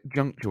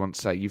juncture want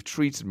to say you've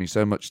treated me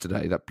so much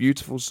today. That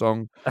beautiful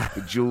song,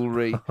 the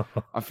jewellery.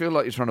 I feel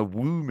like you're trying to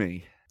woo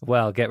me.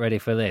 Well, get ready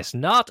for this.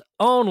 Not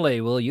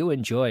only will you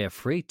enjoy a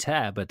free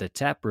tab at the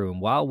tap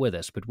room while with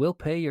us, but we'll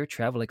pay your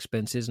travel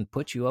expenses and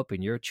put you up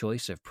in your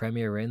choice of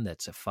Premier Inn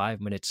that's a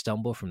 5-minute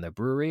stumble from the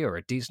brewery or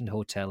a decent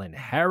hotel in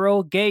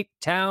Harrogate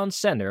Town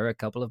Centre, a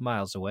couple of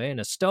miles away and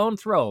a stone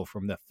throw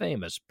from the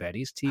famous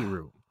Betty's Tea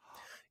Room.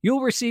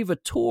 You'll receive a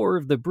tour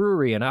of the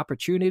brewery, an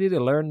opportunity to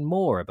learn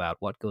more about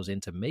what goes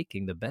into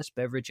making the best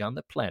beverage on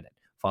the planet,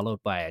 followed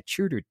by a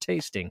tutored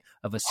tasting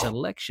of a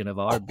selection of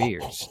our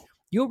beers.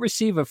 You'll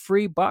receive a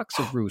free box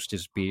of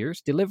Roosters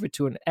beers delivered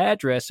to an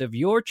address of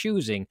your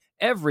choosing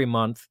every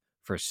month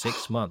for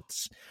 6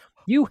 months.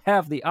 You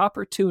have the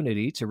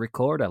opportunity to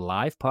record a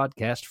live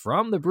podcast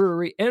from the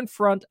brewery in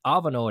front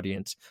of an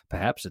audience,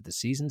 perhaps at the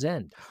season's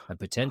end, and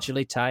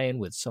potentially tie in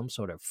with some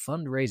sort of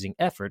fundraising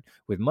effort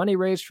with money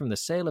raised from the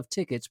sale of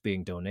tickets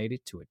being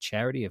donated to a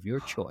charity of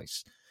your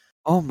choice.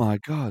 Oh, my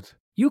God.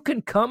 You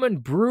can come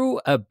and brew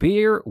a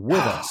beer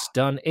with us,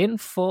 done in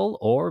full,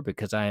 or,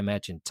 because I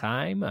imagine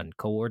time and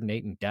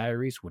coordinating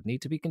diaries would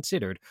need to be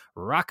considered,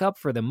 rock up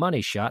for the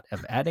money shot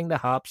of adding the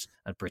hops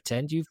and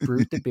pretend you've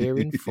brewed the beer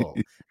in full.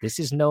 This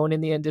is known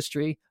in the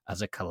industry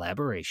as a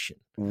collaboration.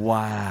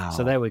 Wow.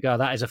 So there we go.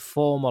 That is a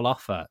formal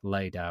offer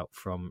laid out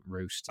from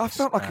Roosters. I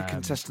felt like a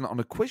contestant on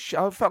a quiz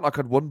show. I felt like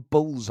I'd won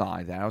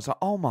bullseye there. I was like,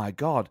 oh, my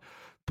God.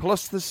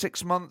 Plus the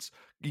 6 months,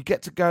 you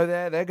get to go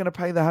there. They're going to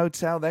pay the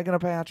hotel. They're going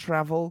to pay our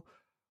travel.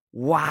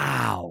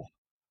 Wow.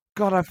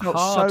 God, I felt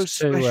so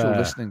special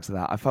listening to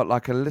that. I felt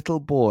like a little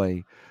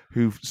boy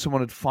who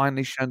someone had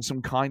finally shown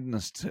some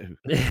kindness to.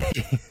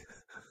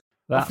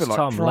 That's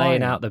Tom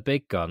laying out the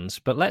big guns.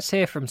 But let's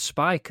hear from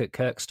Spike at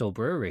Kirkstall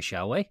Brewery,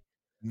 shall we?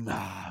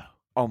 No.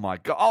 Oh, my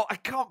God. Oh, I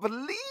can't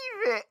believe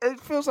it. It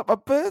feels like my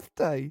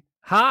birthday.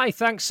 Hi,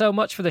 thanks so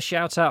much for the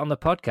shout out on the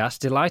podcast.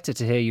 Delighted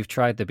to hear you've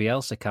tried the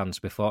Bielsa cans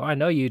before. I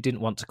know you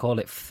didn't want to call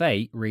it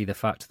fate, re the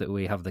fact that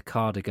we have the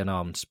Cardigan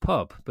Arms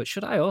pub, but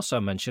should I also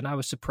mention I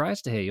was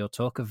surprised to hear your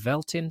talk of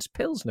Veltin's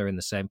Pilsner in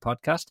the same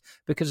podcast,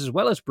 because as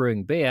well as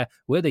brewing beer,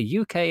 we're the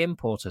UK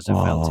importers of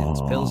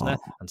Veltin's Pilsner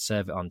and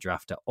serve it on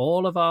draft at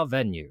all of our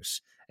venues.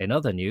 In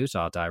other news,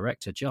 our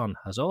director John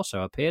has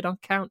also appeared on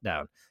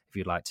Countdown. If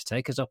you'd like to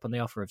take us up on the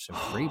offer of some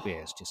free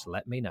beers, just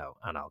let me know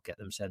and I'll get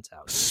them sent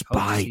out. Spike.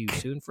 Hope to see you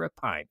soon for a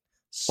pint.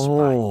 Spike.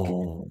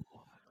 Oh.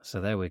 So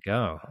there we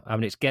go. I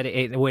mean,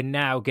 we're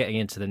now getting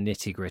into the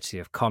nitty gritty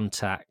of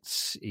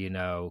contacts,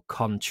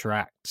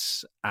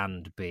 contracts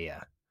and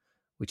beer,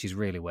 which is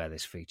really where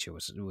this feature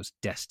was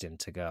destined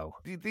to go.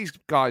 These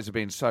guys have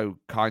been so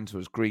kind to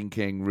us, Green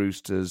King,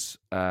 Roosters.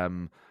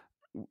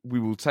 We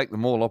will take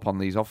them all up on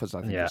these offers,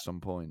 I think, at some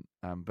point.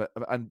 But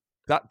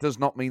that does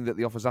not mean that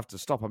the offers have to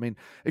stop. I mean,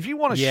 if you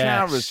want to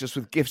shower us just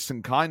with gifts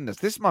and kindness,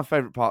 this is my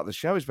favourite part of the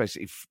show, is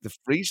basically the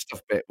free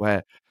stuff bit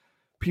where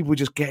people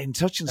just get in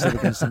touch and say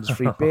they're going to send us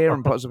free beer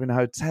and put us up in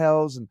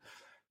hotels and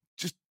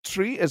just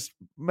treat us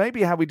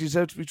maybe how we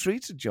deserve to be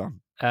treated,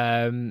 John.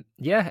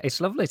 Yeah, it's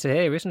lovely to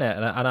hear, isn't it?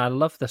 And I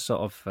love the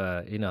sort of,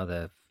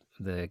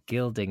 the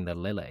gilding the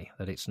lily,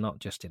 that it's not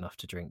just enough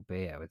to drink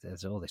beer.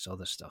 There's all this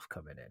other stuff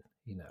coming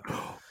in,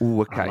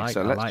 Oh, okay.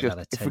 So let's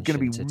just, if we're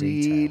going to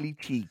be really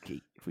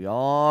cheeky, if we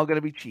are going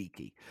to be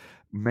cheeky,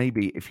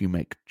 maybe if you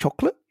make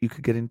chocolate, you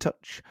could get in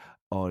touch.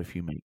 Or if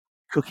you make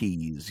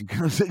cookies, you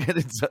can also get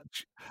in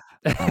touch.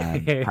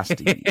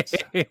 Pasties.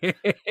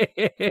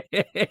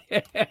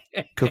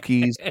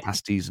 Cookies,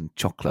 pasties, and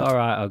chocolate. All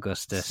right,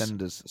 Augustus.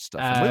 Send us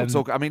stuff. And we'll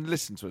talk. I mean,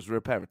 listen to us. We're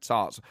a pair of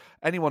tarts.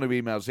 Anyone who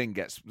emails in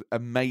gets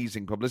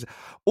amazing publicity.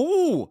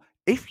 Oh,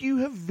 if you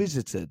have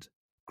visited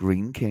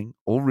Green King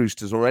or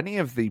Roosters or any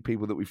of the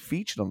people that we've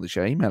featured on the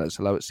show, email us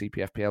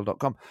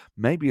hello@cpfpl.com.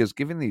 Maybe us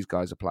giving these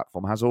guys a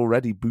platform has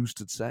already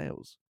boosted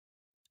sales.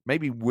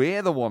 Maybe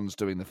we're the ones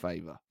doing the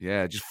favour.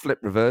 Yeah, just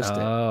reversed it.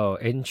 Oh,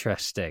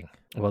 interesting.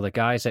 Well, the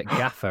guys at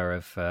Gaffer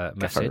have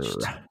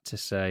messaged to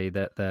say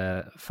that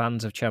the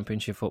fans of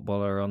Championship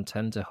football are on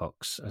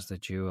tenterhooks as the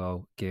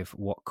duo give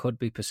what could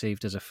be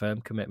perceived as a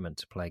firm commitment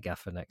to play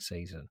Gaffer next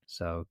season.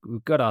 So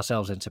we've got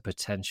ourselves into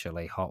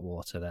potentially hot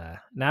water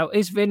there. Now,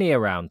 is Vinny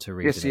around to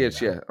read? Yes, he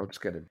is, yeah. I'll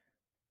just get him.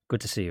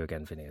 Good to see you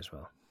again, Vinny, as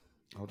well.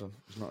 Hold on,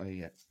 he's not here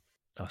yet.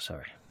 Oh,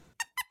 sorry.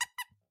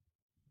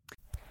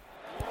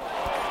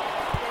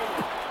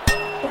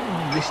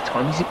 This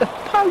time he's at the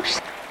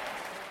post.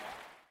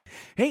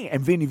 Hey,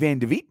 I'm Vinny Van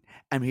de Viet.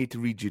 I'm here to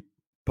read your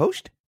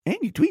post and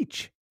your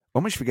tweets.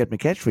 Almost forgot my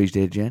catchphrase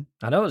there, Jen.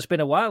 I know, it's been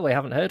a while. We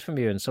haven't heard from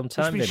you in some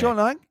time. It's been so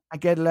long. I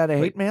get a lot of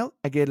hate mail.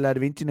 I get a lot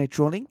of internet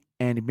trolling,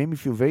 and it made me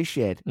feel very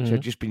sad. So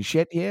I've just been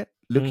sat here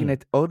looking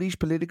at all these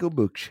political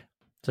books.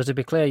 So to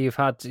be clear, you've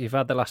had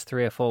the last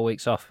 3 or 4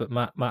 weeks off, but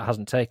Matt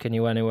hasn't taken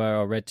you anywhere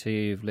or read to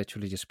you. You've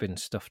literally just been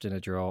stuffed in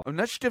a drawer. I'm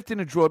not stuffed in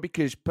a drawer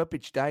because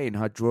puppets die in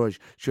hot drawers.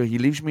 So he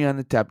leaves me on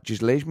the top,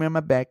 just lays me on my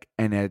back,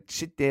 and I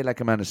sit there like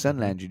I'm on a sun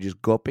lounger, just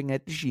gulping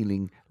at the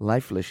ceiling,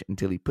 lifeless,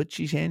 until he puts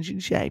his hands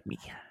inside me.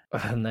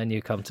 And then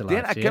you come to life.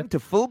 Then I come to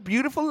full,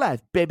 beautiful life,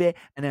 baby,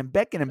 and I'm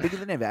back and I'm bigger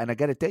than ever. And I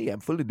got to tell you,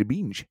 I'm full of the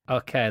beans.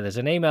 Okay, there's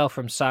an email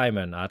from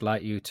Simon. I'd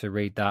like you to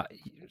read that.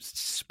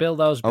 Spill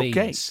those beans.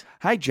 Okay.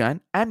 Hi,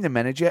 John. I'm the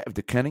manager of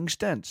the Cunning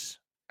Stunts.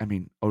 I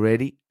mean,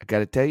 already, I got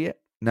to tell you,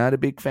 not a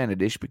big fan of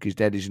this because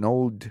that is an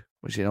old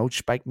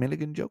Spike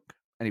Milligan joke?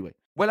 Anyway.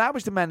 Well, I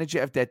was the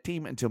manager of that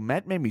team until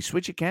Matt made me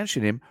switch accounts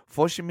with him,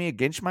 forcing me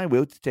against my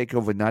will to take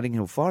over Notting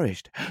Hill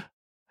Forest.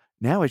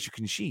 Now, as you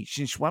can see,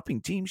 since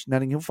swapping teams,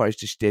 Notting Hill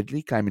Forest is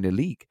steadily climbing the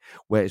league,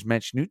 whereas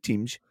Matt's new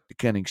teams, the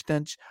Cunning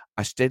Stunts,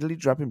 are steadily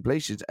dropping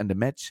places under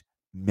Matt's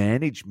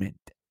management.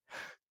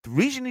 The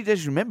reason he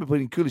doesn't remember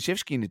putting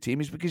Kulusevski in the team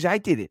is because I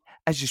did it.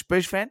 As a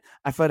Spurs fan,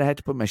 I thought I had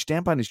to put my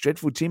stamp on this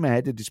dreadful team I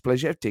had the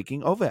displeasure of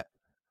taking over.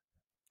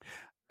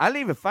 I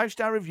leave a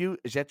 5-star review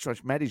as that's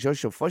what Matt is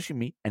also forcing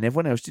me and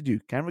everyone else to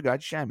do. Kind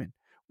regards, Simon.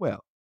 Well,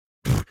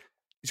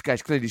 this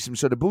guy's clearly some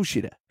sort of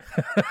bullshitter.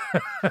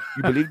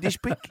 You believe this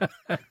pick?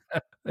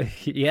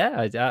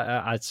 Yeah,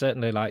 I'd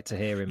certainly like to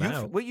hear him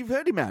out. Well, you've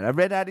heard him out. I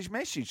read out his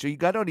message, so you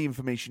got all the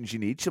information you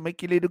need. So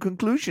make your little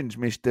conclusions,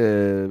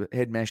 Mr.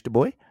 Headmaster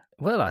Boy.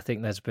 Well, I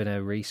think there's been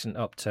a recent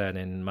upturn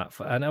in Matt,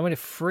 and I mean a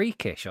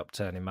freakish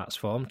upturn in Matt's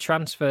form.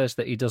 Transfers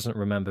that he doesn't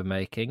remember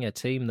making, a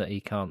team that he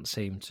can't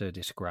seem to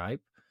describe.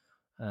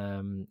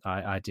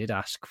 I did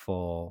ask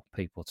for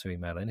people to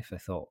email in if they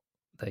thought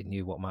they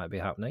knew what might be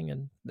happening,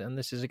 and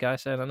this is a guy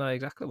saying, I know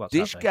exactly what's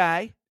happening. This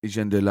guy is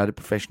under a lot of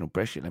professional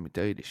pressure, let me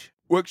tell you this.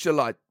 Works a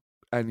lot,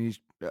 and he's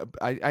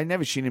I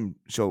never seen him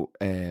so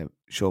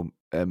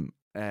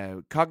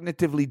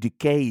cognitively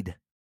decayed.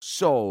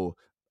 So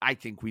I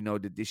think we know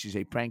that this is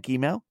a prank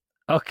email.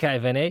 Okay,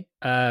 Vinny.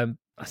 I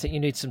think you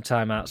need some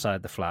time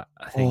outside the flat.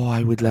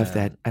 I would love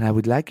that, and I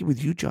would like it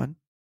with you, John.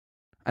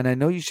 And I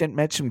know you sent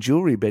Matt some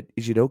jewelry, but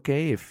is it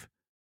okay if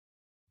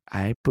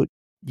I put...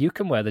 You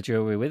can wear the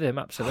jewelry with him,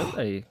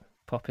 absolutely.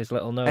 Pop his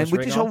little nose ring on. And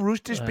with this whole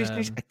Roosters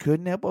business, I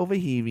couldn't help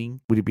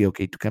overhearing. Would it be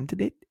okay to come to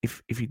that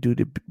if you do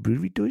the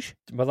brewery tours?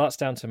 Well, that's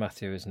down to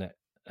Matthew, isn't it?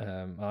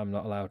 I'm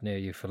not allowed near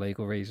you for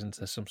legal reasons.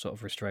 There's some sort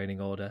of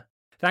restraining order.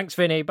 Thanks,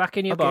 Vinny. Back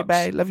in your box.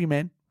 Okay, bye. Love you,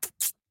 man.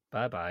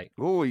 Bye-bye.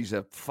 Oh, he's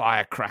a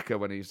firecracker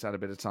when he's had a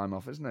bit of time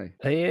off, isn't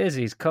he? He is.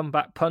 He's come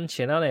back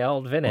punching, hasn't he,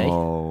 old Vinny?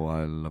 Oh,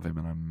 I love him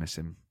and I miss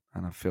him.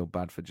 And I feel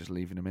bad for just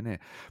leaving him in here.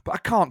 But I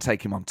can't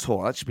take him on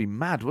tour. That'd just be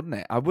mad, wouldn't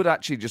it? I would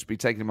actually just be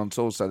taking him on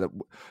tour so that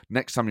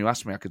next time you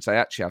ask me, I could say,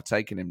 actually, I've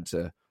taken him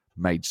to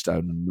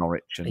Maidstone and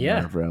Norwich and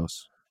wherever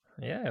else.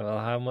 Yeah, well,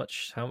 how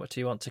much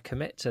do you want to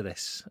commit to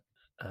this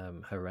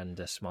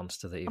horrendous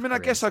monster that you've created?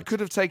 I guess I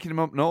could have taken him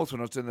up north when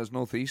I was doing those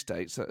northeast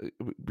states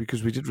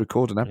because we did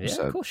record an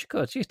episode. Yeah, of course you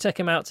could. You'd take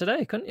him out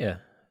today, couldn't you?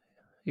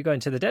 You're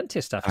going to the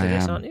dentist after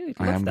this, aren't you?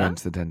 I am going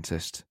to the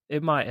dentist.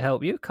 It might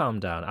help you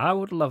calm down. I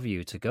would love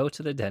you to go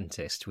to the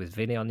dentist with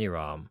Vinny on your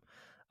arm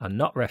and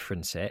not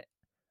reference it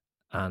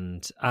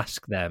and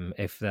ask them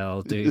if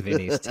they'll do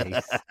Vinny's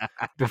teeth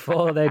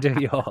before they do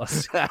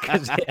yours.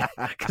 Because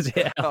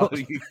it helps,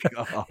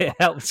 it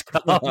helps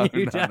calm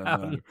you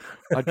down.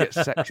 No. I'd get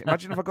sectioned.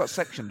 Imagine if I got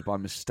sectioned by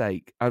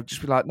mistake. I'd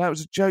just be like, no, it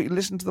was a joke.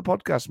 Listen to the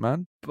podcast,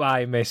 man.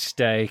 By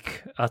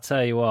mistake. I'll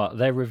tell you what,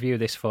 they review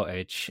this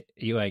footage,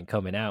 you ain't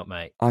coming out,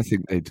 mate. I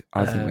think they'd.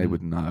 I think they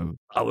would know.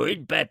 I was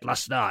in bed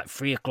last night,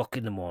 3:00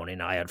 in the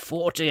morning. I had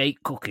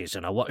 48 cookies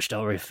and I watched a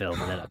horror film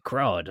and then I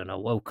cried and I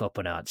woke up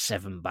and I had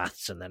 7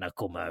 baths and then I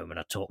come home and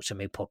I talked to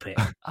me puppet.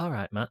 All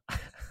right, Matt.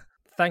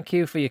 Thank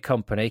you for your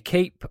company.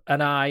 Keep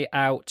an eye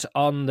out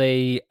on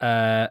the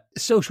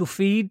social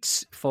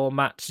feeds for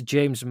Matt's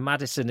James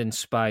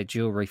Madison-inspired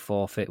jewellery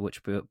forfeit,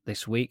 which will be up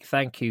this week.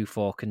 Thank you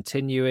for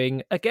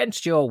continuing,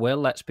 against your will,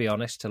 let's be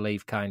honest, to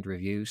leave kind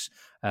reviews.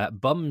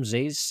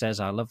 Bumsies says,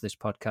 I love this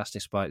podcast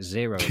despite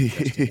zero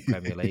interest in the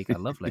Premier League. I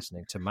love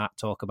listening to Matt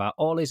talk about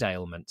all his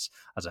ailments.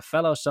 As a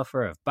fellow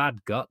sufferer of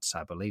bad guts,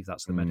 I believe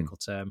that's the medical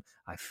term,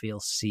 I feel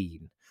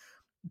seen.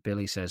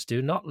 Billy says,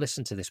 do not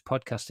listen to this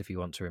podcast if you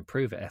want to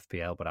improve at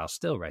FPL, but I'll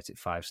still rate it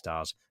 5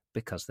 stars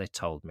because they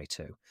told me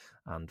to.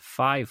 And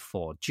 5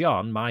 for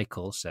John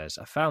Michael says,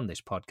 I found this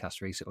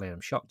podcast recently and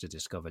I'm shocked to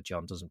discover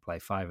John doesn't play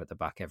 5 at the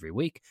back every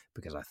week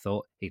because I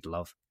thought he'd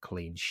love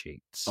clean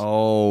sheets.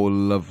 Oh,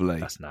 lovely.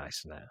 That's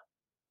nice now.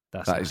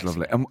 That is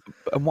lovely. And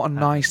what a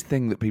nice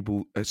thing that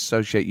people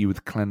associate you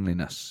with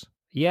cleanliness.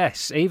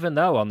 Yes, even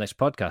though on this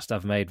podcast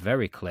I've made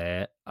very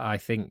clear, I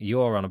think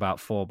you're on about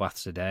 4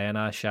 baths a day and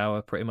I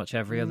shower pretty much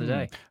every other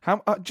day.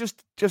 How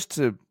just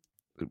to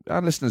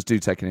our listeners do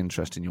take an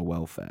interest in your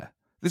welfare.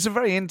 This is a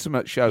very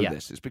intimate show. Yeah.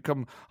 This it's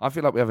become. I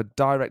feel like we have a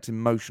direct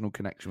emotional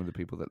connection with the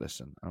people that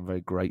listen. I'm very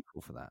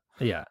grateful for that.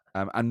 Yeah,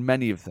 and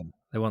many of them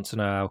they want to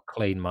know how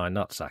clean my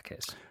nutsack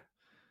is.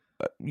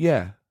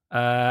 Yeah.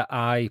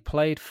 I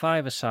played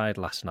 5-a-side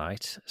last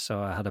night,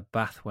 so I had a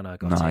bath when I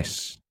got in.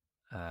 Nice.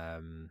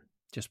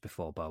 just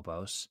before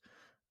Bobo's,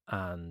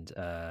 and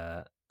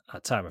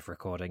at time of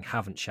recording,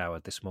 haven't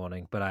showered this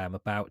morning, but I am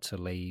about to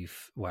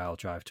leave where I'll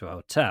drive to a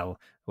hotel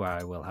where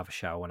I will have a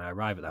shower when I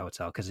arrive at the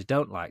hotel, because I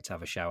don't like to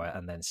have a shower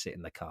and then sit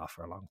in the car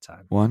for a long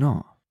time. Why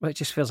not? Well, it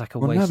just feels like a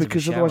waste of a shower. No,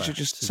 because otherwise you're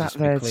just sat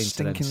there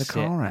stinking the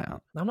car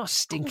out. I'm not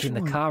stinking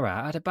the car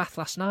out. I had a bath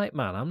last night,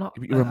 man. I'm not.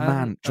 You're a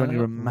man, John.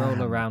 You're a man.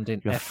 Roll around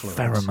in effluent.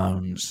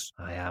 Pheromones.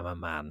 I am a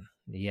man.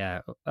 Yeah.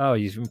 Oh,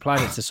 you've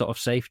implying it's a sort of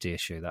safety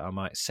issue that I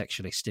might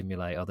sexually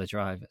stimulate other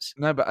drivers.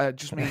 No, but I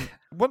just mean,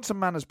 once a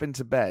man has been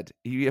to bed,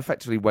 he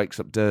effectively wakes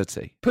up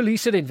dirty.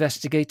 Police are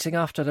investigating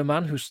after the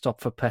man who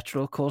stopped for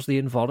petrol caused the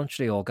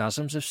involuntary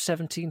orgasms of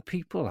 17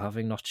 people,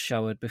 having not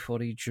showered before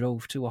he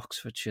drove to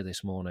Oxfordshire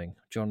this morning.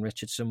 John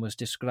Richardson was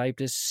described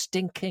as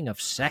stinking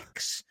of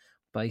sex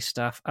by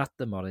staff at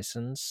the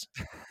Morrisons.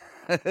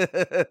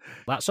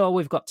 That's all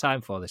we've got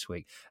time for this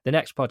week. The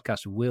next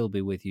podcast will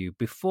be with you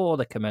before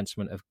the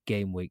commencement of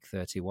Game Week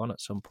 31 at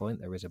some point.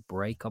 There is a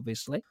break,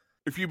 obviously.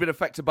 If you've been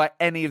affected by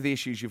any of the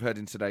issues you've heard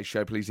in today's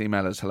show, please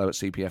email us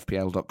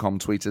hello@cpfpl.com,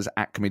 tweet us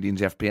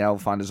 @comediansfpl,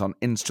 find us on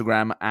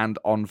Instagram and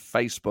on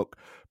Facebook.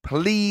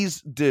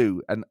 Please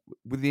do. And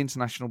with the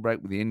international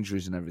break, with the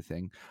injuries and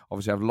everything,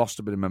 obviously I've lost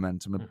a bit of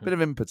momentum, a bit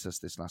of impetus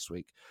this last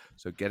week.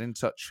 So get in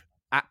touch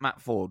at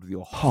Matt Ford with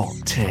your hot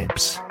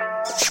tips.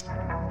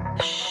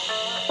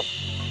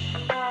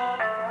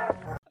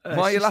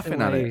 Why are you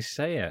laughing at it? You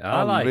say it.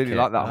 I really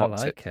like that hot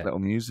tip little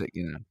music,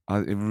 you know.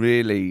 It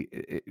really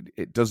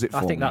does it for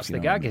me. I think that's the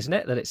gag, isn't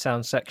it? That it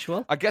sounds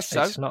sexual. I guess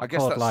so. It's not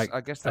called like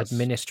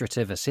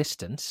administrative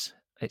assistance.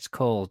 It's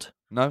called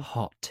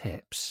hot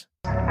tips.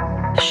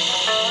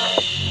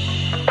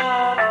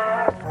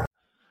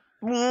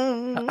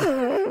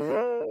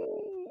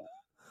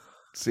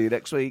 See you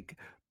next week.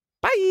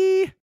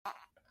 Bye.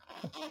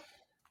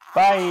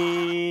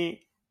 Bye.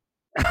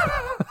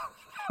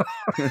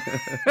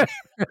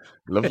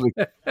 Lovely.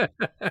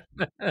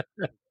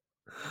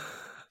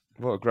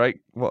 What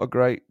a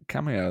great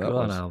cameo that was. Go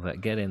on,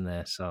 Albert, get in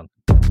there, son.